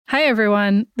Hi,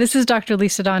 everyone. This is Dr.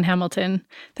 Lisa Dawn Hamilton.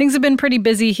 Things have been pretty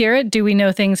busy here at Do We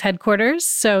Know Things headquarters,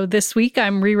 so this week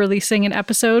I'm re-releasing an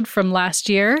episode from last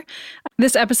year.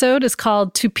 This episode is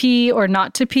called To Pee or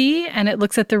Not to Pee, and it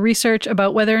looks at the research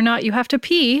about whether or not you have to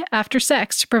pee after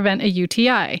sex to prevent a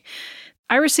UTI.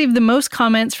 I received the most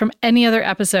comments from any other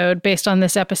episode based on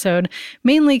this episode,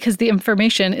 mainly because the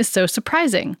information is so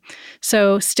surprising.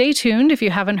 So stay tuned if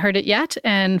you haven't heard it yet,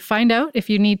 and find out if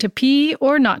you need to pee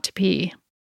or not to pee.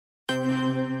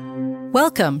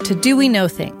 Welcome to Do We Know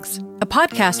Things, a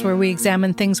podcast where we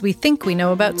examine things we think we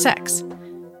know about sex.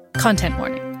 Content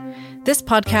warning. This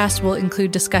podcast will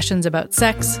include discussions about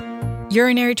sex,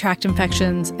 urinary tract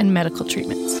infections, and medical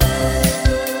treatments.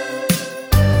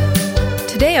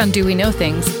 Today on Do We Know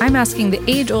Things, I'm asking the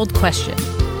age-old question,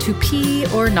 to pee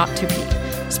or not to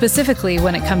pee, specifically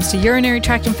when it comes to urinary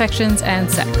tract infections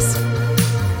and sex.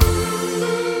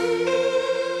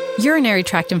 Urinary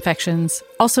tract infections,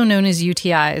 also known as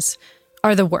UTIs,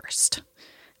 are the worst.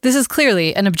 This is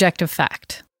clearly an objective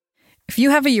fact. If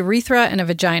you have a urethra and a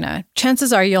vagina,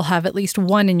 chances are you'll have at least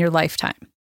one in your lifetime.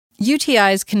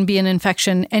 UTIs can be an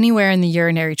infection anywhere in the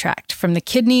urinary tract, from the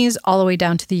kidneys all the way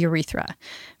down to the urethra,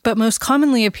 but most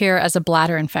commonly appear as a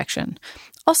bladder infection,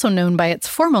 also known by its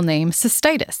formal name,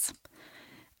 cystitis.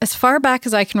 As far back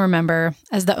as I can remember,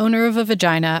 as the owner of a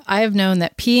vagina, I have known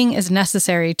that peeing is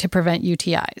necessary to prevent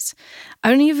UTIs.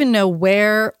 I don't even know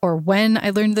where or when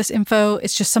I learned this info.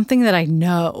 It's just something that I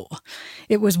know.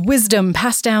 It was wisdom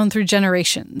passed down through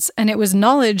generations, and it was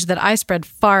knowledge that I spread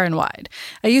far and wide.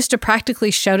 I used to practically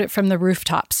shout it from the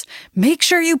rooftops, "Make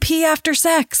sure you pee after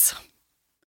sex!"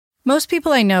 Most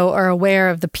people I know are aware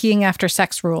of the peeing after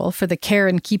sex rule for the care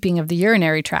and keeping of the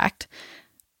urinary tract.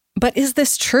 But is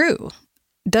this true?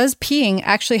 Does peeing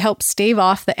actually help stave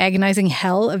off the agonizing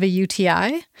hell of a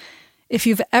UTI? If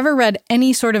you've ever read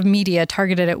any sort of media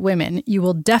targeted at women, you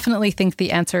will definitely think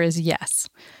the answer is yes.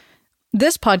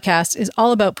 This podcast is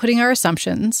all about putting our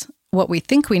assumptions, what we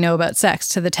think we know about sex,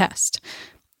 to the test.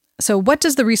 So what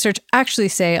does the research actually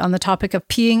say on the topic of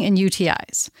peeing and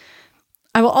UTIs?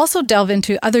 I will also delve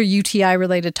into other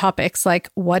UTI-related topics like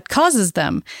what causes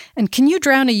them, and can you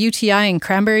drown a UTI in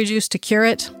cranberry juice to cure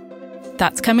it?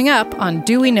 That's coming up on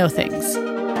Do We Know Things.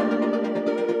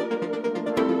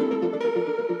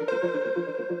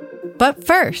 But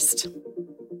first,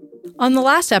 on the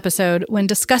last episode, when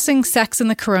discussing sex and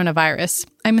the coronavirus,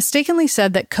 I mistakenly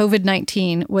said that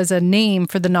COVID-19 was a name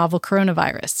for the novel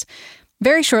coronavirus.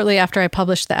 Very shortly after I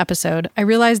published the episode, I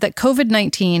realized that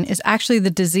COVID-19 is actually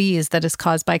the disease that is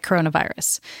caused by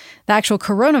coronavirus. The actual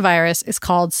coronavirus is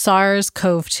called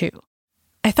SARS-CoV-2.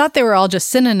 I thought they were all just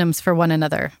synonyms for one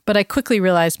another, but I quickly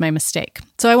realized my mistake.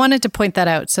 So I wanted to point that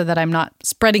out so that I'm not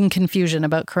spreading confusion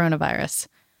about coronavirus.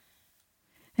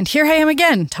 And here I am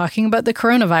again, talking about the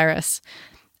coronavirus.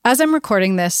 As I'm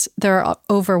recording this, there are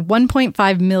over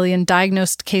 1.5 million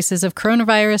diagnosed cases of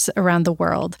coronavirus around the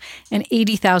world and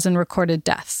 80,000 recorded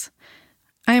deaths.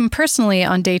 I am personally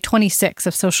on day 26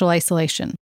 of social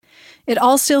isolation. It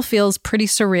all still feels pretty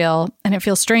surreal, and it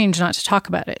feels strange not to talk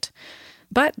about it.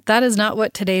 But that is not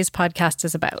what today's podcast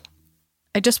is about.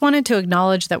 I just wanted to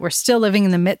acknowledge that we're still living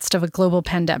in the midst of a global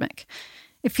pandemic.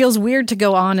 It feels weird to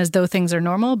go on as though things are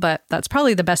normal, but that's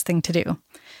probably the best thing to do.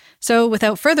 So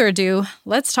without further ado,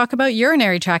 let's talk about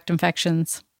urinary tract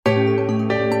infections.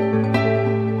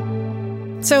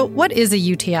 So what is a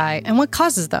UTI and what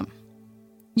causes them?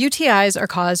 UTIs are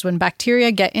caused when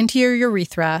bacteria get into your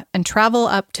urethra and travel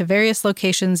up to various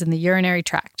locations in the urinary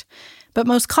tract, but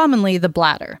most commonly the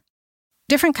bladder.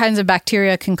 Different kinds of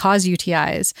bacteria can cause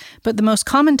UTIs, but the most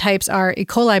common types are E.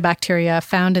 coli bacteria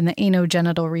found in the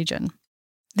anogenital region.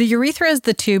 The urethra is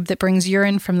the tube that brings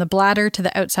urine from the bladder to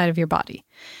the outside of your body.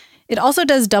 It also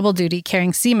does double duty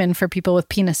carrying semen for people with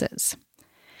penises.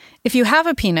 If you have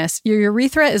a penis, your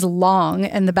urethra is long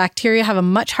and the bacteria have a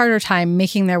much harder time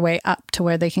making their way up to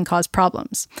where they can cause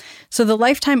problems. So the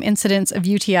lifetime incidence of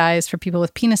UTIs for people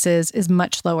with penises is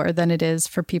much lower than it is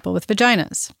for people with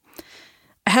vaginas.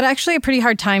 I had actually a pretty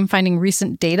hard time finding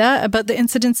recent data about the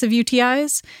incidence of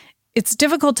UTIs. It's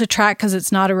difficult to track because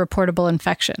it's not a reportable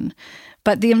infection.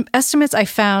 But the estimates I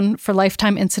found for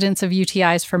lifetime incidence of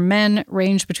UTIs for men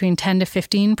range between 10 to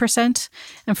 15%,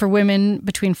 and for women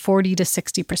between 40 to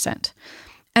 60%.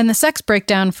 And the sex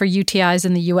breakdown for UTIs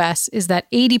in the US is that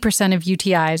 80% of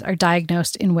UTIs are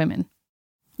diagnosed in women.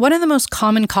 One of the most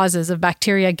common causes of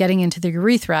bacteria getting into the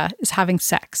urethra is having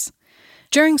sex.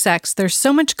 During sex, there's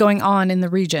so much going on in the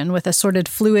region with assorted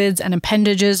fluids and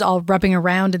appendages all rubbing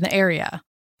around in the area.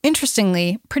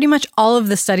 Interestingly, pretty much all of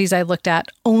the studies I looked at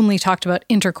only talked about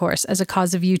intercourse as a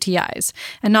cause of UTIs,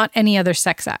 and not any other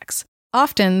sex acts.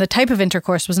 Often, the type of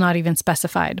intercourse was not even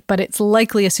specified, but it's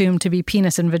likely assumed to be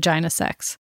penis and vagina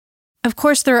sex. Of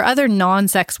course, there are other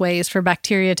non-sex ways for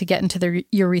bacteria to get into the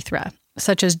urethra,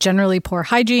 such as generally poor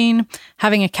hygiene,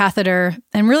 having a catheter,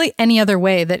 and really any other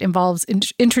way that involves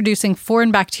introducing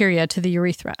foreign bacteria to the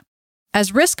urethra.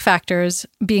 As risk factors,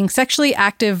 being sexually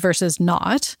active versus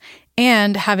not,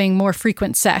 and having more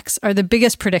frequent sex are the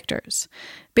biggest predictors.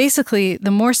 Basically,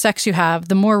 the more sex you have,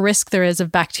 the more risk there is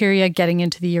of bacteria getting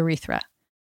into the urethra.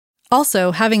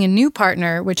 Also, having a new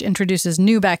partner, which introduces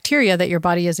new bacteria that your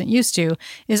body isn't used to,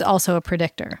 is also a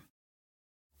predictor.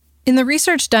 In the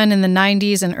research done in the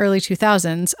 90s and early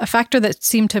 2000s, a factor that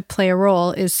seemed to play a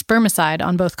role is spermicide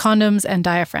on both condoms and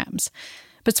diaphragms.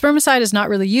 But spermicide is not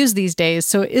really used these days,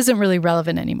 so it isn't really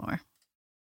relevant anymore.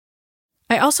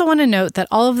 I also want to note that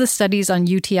all of the studies on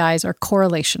UTIs are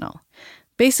correlational.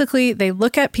 Basically, they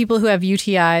look at people who have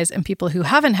UTIs and people who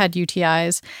haven't had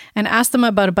UTIs and ask them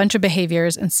about a bunch of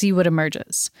behaviors and see what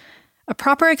emerges. A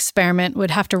proper experiment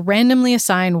would have to randomly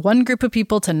assign one group of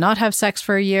people to not have sex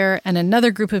for a year and another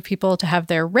group of people to have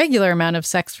their regular amount of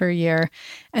sex for a year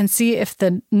and see if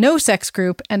the no sex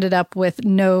group ended up with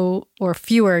no or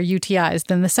fewer UTIs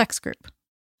than the sex group.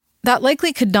 That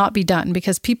likely could not be done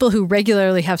because people who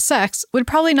regularly have sex would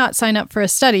probably not sign up for a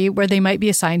study where they might be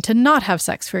assigned to not have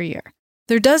sex for a year.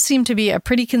 There does seem to be a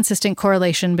pretty consistent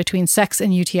correlation between sex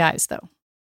and UTIs, though.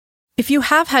 If you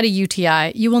have had a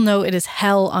UTI, you will know it is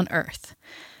hell on earth.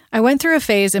 I went through a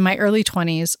phase in my early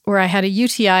 20s where I had a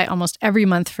UTI almost every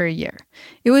month for a year.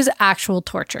 It was actual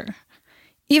torture.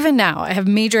 Even now, I have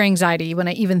major anxiety when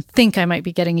I even think I might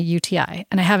be getting a UTI,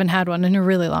 and I haven't had one in a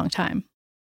really long time.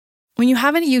 When you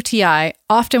have a UTI,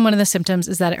 often one of the symptoms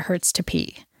is that it hurts to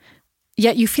pee.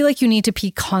 Yet you feel like you need to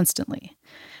pee constantly.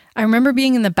 I remember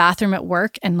being in the bathroom at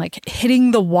work and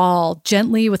hitting the wall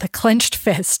gently with a clenched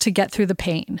fist to get through the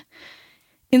pain.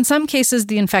 In some cases,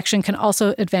 the infection can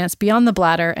also advance beyond the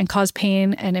bladder and cause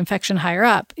pain and infection higher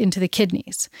up into the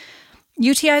kidneys.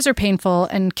 UTIs are painful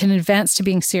and can advance to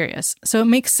being serious, so it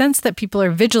makes sense that people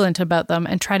are vigilant about them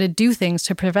and try to do things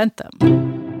to prevent them.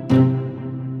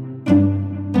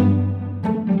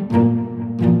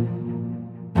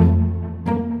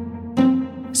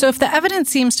 So if the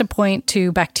evidence seems to point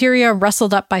to bacteria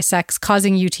rustled up by sex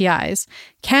causing UTIs,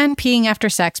 can peeing after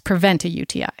sex prevent a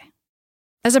UTI?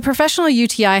 As a professional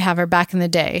UTI haver back in the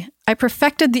day, I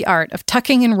perfected the art of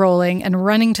tucking and rolling and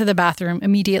running to the bathroom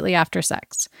immediately after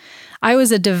sex. I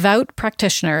was a devout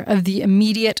practitioner of the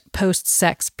immediate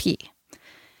post-sex pee.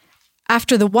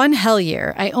 After the one hell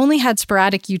year, I only had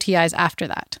sporadic UTIs after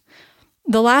that.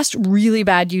 The last really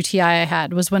bad UTI I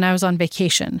had was when I was on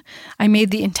vacation. I made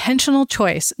the intentional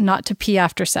choice not to pee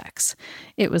after sex.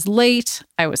 It was late,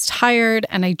 I was tired,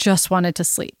 and I just wanted to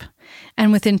sleep.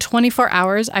 And within 24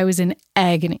 hours, I was in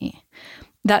agony.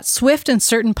 That swift and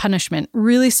certain punishment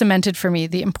really cemented for me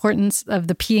the importance of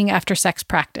the peeing after sex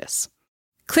practice.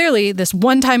 Clearly, this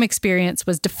one-time experience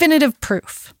was definitive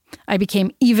proof. I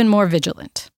became even more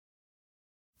vigilant.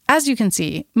 As you can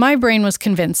see, my brain was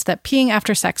convinced that peeing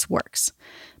after sex works.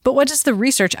 But what does the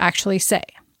research actually say?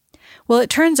 Well, it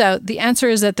turns out the answer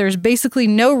is that there's basically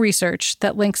no research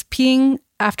that links peeing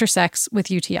after sex with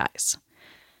UTIs.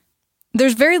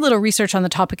 There's very little research on the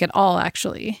topic at all,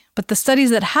 actually, but the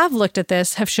studies that have looked at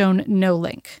this have shown no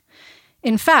link.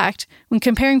 In fact, when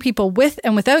comparing people with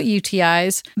and without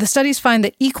UTIs, the studies find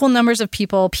that equal numbers of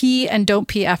people pee and don't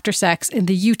pee after sex in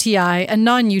the UTI and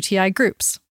non-UTI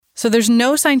groups. So there's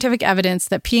no scientific evidence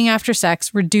that peeing after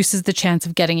sex reduces the chance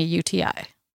of getting a UTI.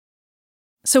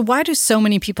 So why do so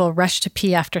many people rush to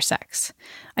pee after sex?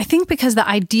 I think because the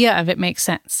idea of it makes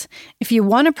sense. If you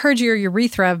want to purge your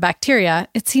urethra of bacteria,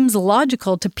 it seems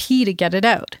logical to pee to get it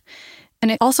out. And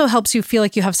it also helps you feel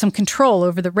like you have some control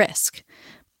over the risk.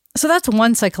 So that's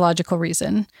one psychological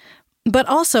reason. But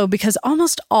also because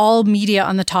almost all media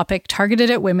on the topic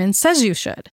targeted at women says you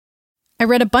should. I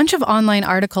read a bunch of online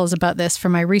articles about this for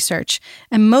my research,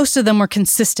 and most of them were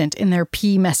consistent in their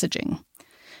pee messaging.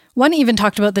 One even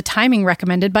talked about the timing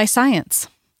recommended by science.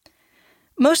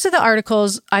 Most of the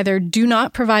articles either do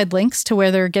not provide links to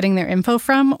where they're getting their info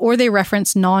from, or they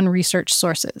reference non-research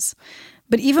sources.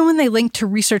 But even when they link to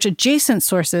research-adjacent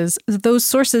sources, those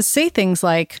sources say things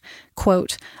like,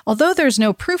 quote, "Although there's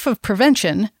no proof of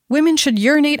prevention, women should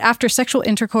urinate after sexual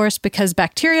intercourse because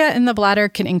bacteria in the bladder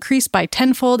can increase by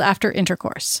 10-fold after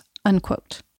intercourse,"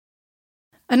 unquote.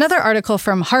 Another article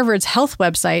from Harvard's health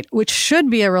website, which should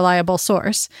be a reliable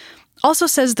source, also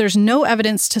says there's no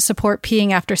evidence to support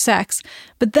peeing after sex,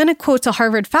 but then it quotes a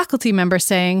Harvard faculty member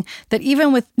saying that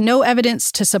even with no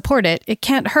evidence to support it, it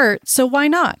can't hurt, so why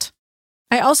not?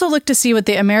 I also looked to see what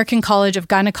the American College of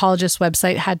Gynecologists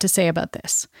website had to say about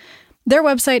this. Their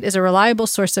website is a reliable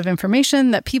source of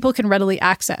information that people can readily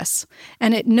access,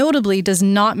 and it notably does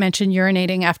not mention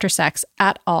urinating after sex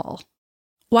at all.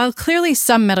 While clearly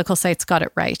some medical sites got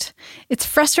it right, it's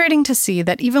frustrating to see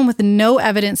that even with no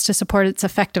evidence to support its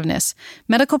effectiveness,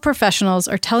 medical professionals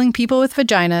are telling people with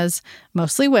vaginas,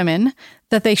 mostly women,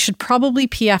 that they should probably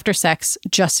pee after sex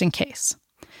just in case.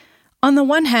 On the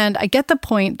one hand, I get the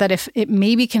point that if it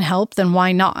maybe can help, then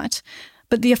why not?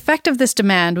 But the effect of this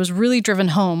demand was really driven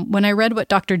home when I read what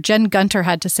Dr. Jen Gunter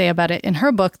had to say about it in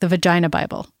her book, The Vagina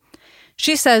Bible.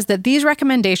 She says that these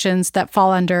recommendations that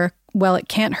fall under, well, it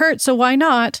can't hurt, so why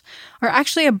not, are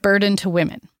actually a burden to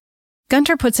women.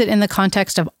 Gunter puts it in the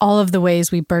context of all of the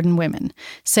ways we burden women,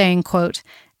 saying, quote,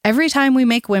 "Every time we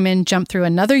make women jump through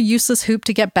another useless hoop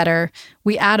to get better,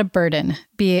 we add a burden,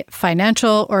 be it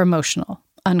financial or emotional,"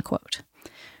 unquote.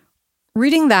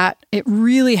 Reading that, it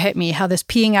really hit me how this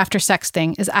peeing after sex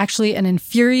thing is actually an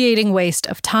infuriating waste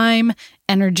of time,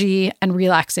 energy, and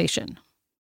relaxation.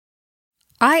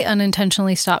 I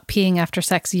unintentionally stopped peeing after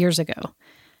sex years ago.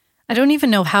 I don't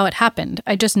even know how it happened.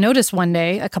 I just noticed one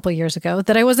day, a couple years ago,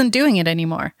 that I wasn't doing it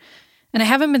anymore. And I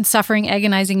haven't been suffering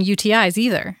agonizing UTIs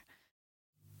either.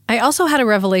 I also had a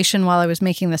revelation while I was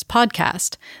making this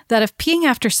podcast that if peeing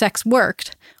after sex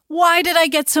worked, why did I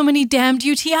get so many damned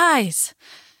UTIs?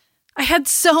 I had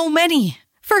so many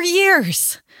for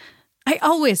years. I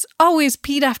always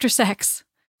peed after sex.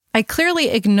 I clearly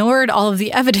ignored all of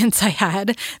the evidence I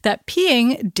had that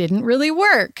peeing didn't really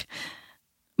work.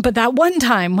 But that one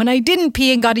time when I didn't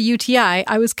pee and got a UTI,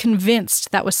 I was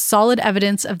convinced that was solid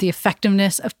evidence of the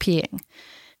effectiveness of peeing.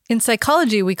 In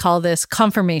psychology, we call this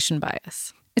confirmation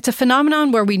bias. It's a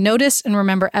phenomenon where we notice and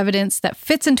remember evidence that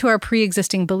fits into our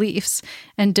pre-existing beliefs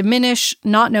and diminish,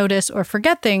 not notice, or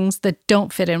forget things that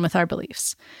don't fit in with our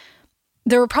beliefs.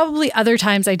 There were probably other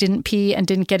times I didn't pee and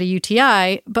didn't get a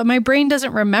UTI, but my brain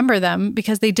doesn't remember them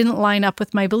because they didn't line up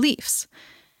with my beliefs.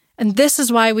 And this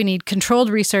is why we need controlled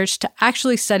research to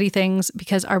actually study things,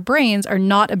 because our brains are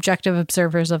not objective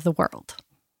observers of the world.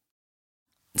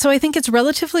 So I think it's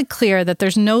relatively clear that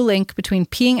there's no link between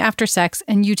peeing after sex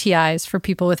and UTIs for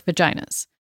people with vaginas.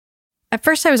 At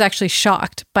first, I was actually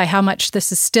shocked by how much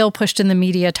this is still pushed in the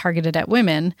media targeted at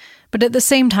women, but at the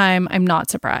same time, I'm not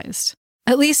surprised.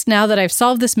 At least now that I've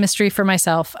solved this mystery for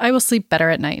myself, I will sleep better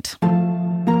at night.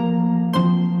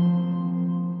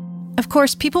 Of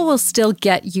course, people will still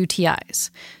get UTIs.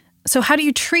 So how do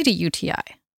you treat a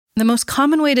UTI? The most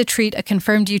common way to treat a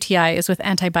confirmed UTI is with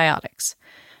antibiotics.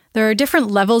 There are different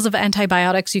levels of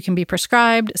antibiotics you can be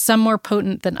prescribed, some more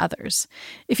potent than others.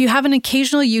 If you have an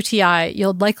occasional UTI,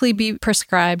 you'll likely be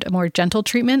prescribed a more gentle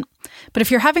treatment. But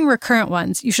if you're having recurrent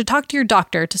ones, you should talk to your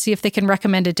doctor to see if they can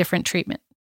recommend a different treatment.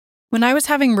 When I was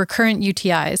having recurrent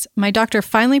UTIs, my doctor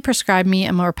finally prescribed me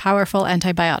a more powerful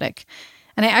antibiotic.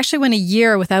 And I actually went a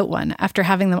year without one after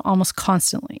having them almost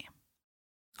constantly.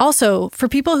 Also, for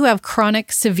people who have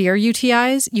chronic, severe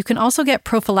UTIs, you can also get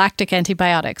prophylactic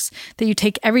antibiotics that you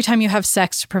take every time you have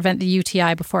sex to prevent the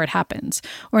UTI before it happens,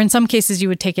 or in some cases you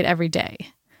would take it every day.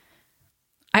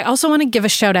 I also want to give a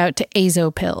shout out to Azo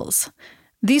pills.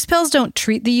 These pills don't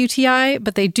treat the UTI,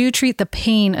 but they do treat the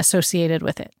pain associated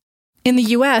with it. In the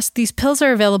US, these pills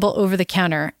are available over the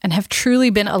counter and have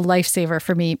truly been a lifesaver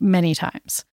for me many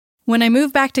times. When I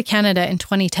moved back to Canada in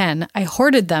 2010, I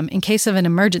hoarded them in case of an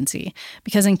emergency,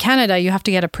 because in Canada you have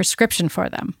to get a prescription for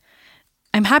them.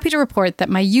 I'm happy to report that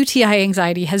my UTI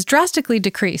anxiety has drastically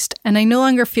decreased, and I no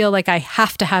longer feel like I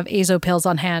have to have Azo pills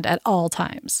on hand at all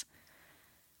times.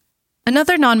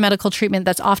 Another non-medical treatment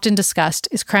that's often discussed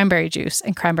is cranberry juice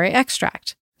and cranberry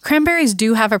extract. Cranberries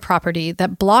do have a property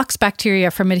that blocks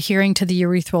bacteria from adhering to the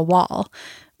urethral wall,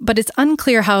 but it's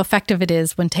unclear how effective it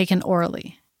is when taken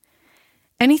orally.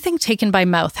 Anything taken by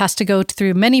mouth has to go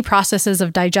through many processes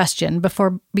of digestion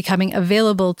before becoming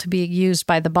available to be used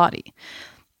by the body.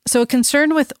 So a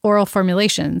concern with oral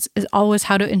formulations is always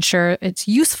how to ensure its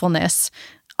usefulness,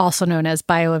 also known as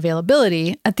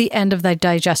bioavailability, at the end of the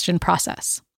digestion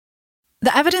process.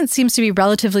 The evidence seems to be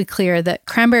relatively clear that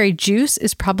cranberry juice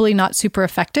is probably not super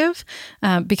effective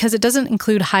because it doesn't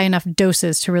include high enough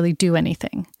doses to really do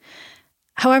anything.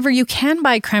 However, you can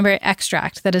buy cranberry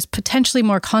extract that is potentially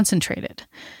more concentrated.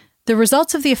 The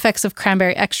results of the effects of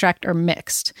cranberry extract are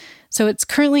mixed, so it's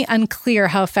currently unclear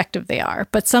how effective they are,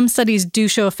 but some studies do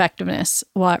show effectiveness,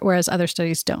 whereas other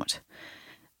studies don't.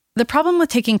 The problem with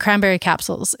taking cranberry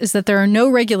capsules is that there are no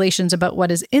regulations about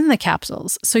what is in the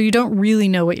capsules, so you don't really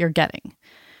know what you're getting.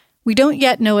 We don't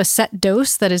yet know a set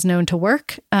dose that is known to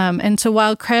work, and so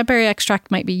while cranberry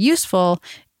extract might be useful,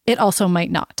 it also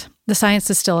might not. The science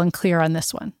is still unclear on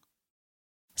this one.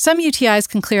 Some UTIs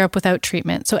can clear up without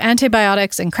treatment, so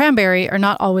antibiotics and cranberry are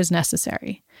not always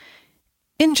necessary.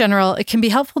 In general, it can be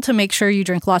helpful to make sure you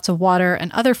drink lots of water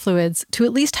and other fluids to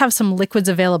at least have some liquids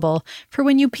available for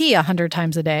when you pee 100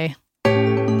 times a day.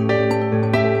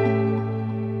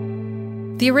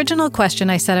 The original question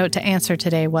I set out to answer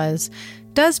today was,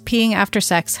 does peeing after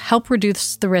sex help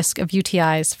reduce the risk of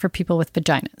UTIs for people with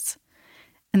vaginas?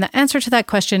 And the answer to that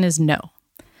question is no.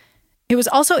 It was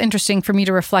also interesting for me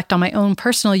to reflect on my own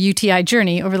personal UTI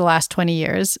journey over the last 20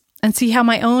 years and see how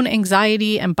my own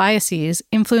anxiety and biases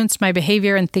influenced my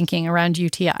behavior and thinking around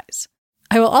UTIs.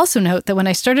 I will also note that when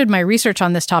I started my research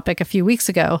on this topic a few weeks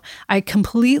ago, I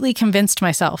completely convinced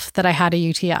myself that I had a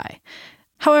UTI.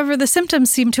 However, the symptoms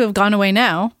seem to have gone away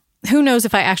now. Who knows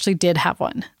if I actually did have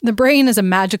one? The brain is a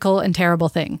magical and terrible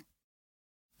thing.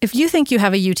 If you think you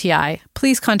have a UTI,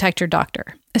 please contact your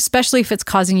doctor, especially if it's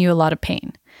causing you a lot of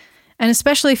pain. And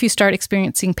especially if you start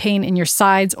experiencing pain in your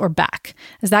sides or back,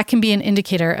 as that can be an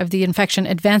indicator of the infection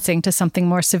advancing to something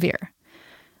more severe.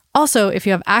 Also, if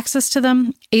you have access to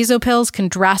them, azo pills can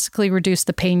drastically reduce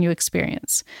the pain you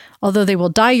experience, although they will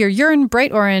dye your urine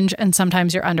bright orange and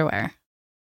sometimes your underwear.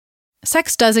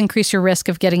 Sex does increase your risk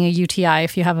of getting a UTI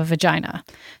if you have a vagina.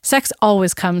 Sex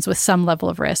always comes with some level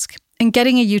of risk, and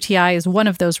getting a UTI is one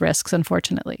of those risks,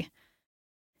 unfortunately.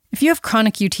 If you have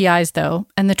chronic UTIs, though,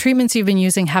 and the treatments you've been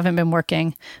using haven't been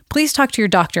working, please talk to your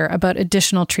doctor about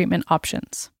additional treatment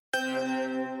options.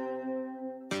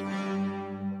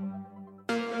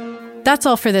 That's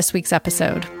all for this week's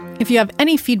episode. If you have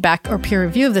any feedback or peer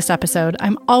review of this episode,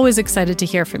 I'm always excited to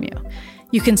hear from you.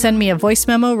 You can send me a voice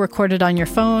memo recorded on your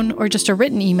phone or just a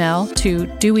written email to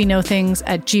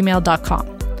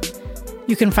doweknowthings@gmail.com.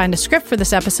 You can find a script for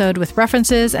this episode with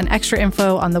references and extra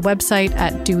info on the website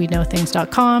at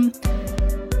doweknowthings.com.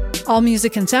 All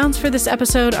music and sounds for this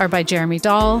episode are by Jeremy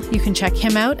Dahl. You can check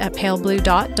him out at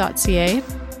palebluedot.ca.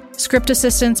 Script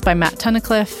assistance by Matt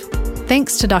Tunnicliffe.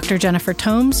 Thanks to Dr. Jennifer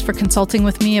Tomes for consulting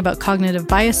with me about cognitive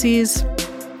biases.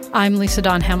 I'm Lisa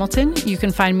Dawn Hamilton. You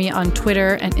can find me on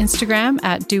Twitter and Instagram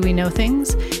at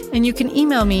doweknowthings, and you can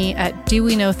email me at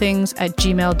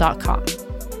doweknowthings@gmail.com.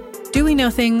 Do We Know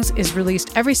Things is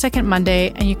released every second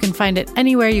Monday, and you can find it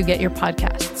anywhere you get your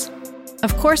podcasts.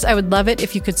 Of course, I would love it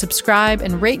if you could subscribe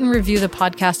and rate and review the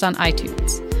podcast on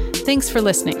iTunes. Thanks for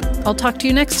listening. I'll talk to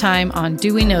you next time on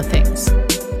Do We Know Things?